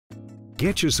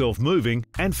Get yourself moving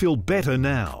and feel better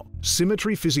now.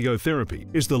 Symmetry Physiotherapy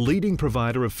is the leading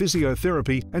provider of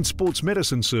physiotherapy and sports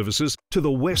medicine services to the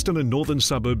western and northern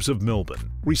suburbs of Melbourne.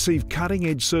 Receive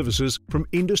cutting-edge services from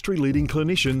industry-leading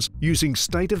clinicians using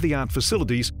state-of-the-art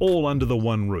facilities all under the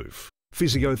one roof.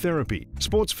 Physiotherapy,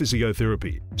 sports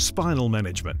physiotherapy, spinal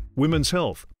management, women's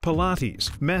health,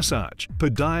 Pilates, massage,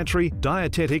 podiatry,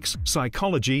 dietetics,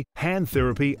 psychology, hand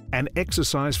therapy, and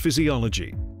exercise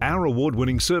physiology. Our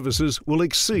award-winning services will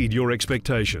exceed your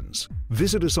expectations.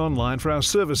 Visit us online for our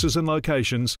services and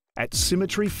locations at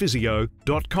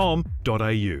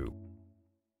symmetryphysio.com.au.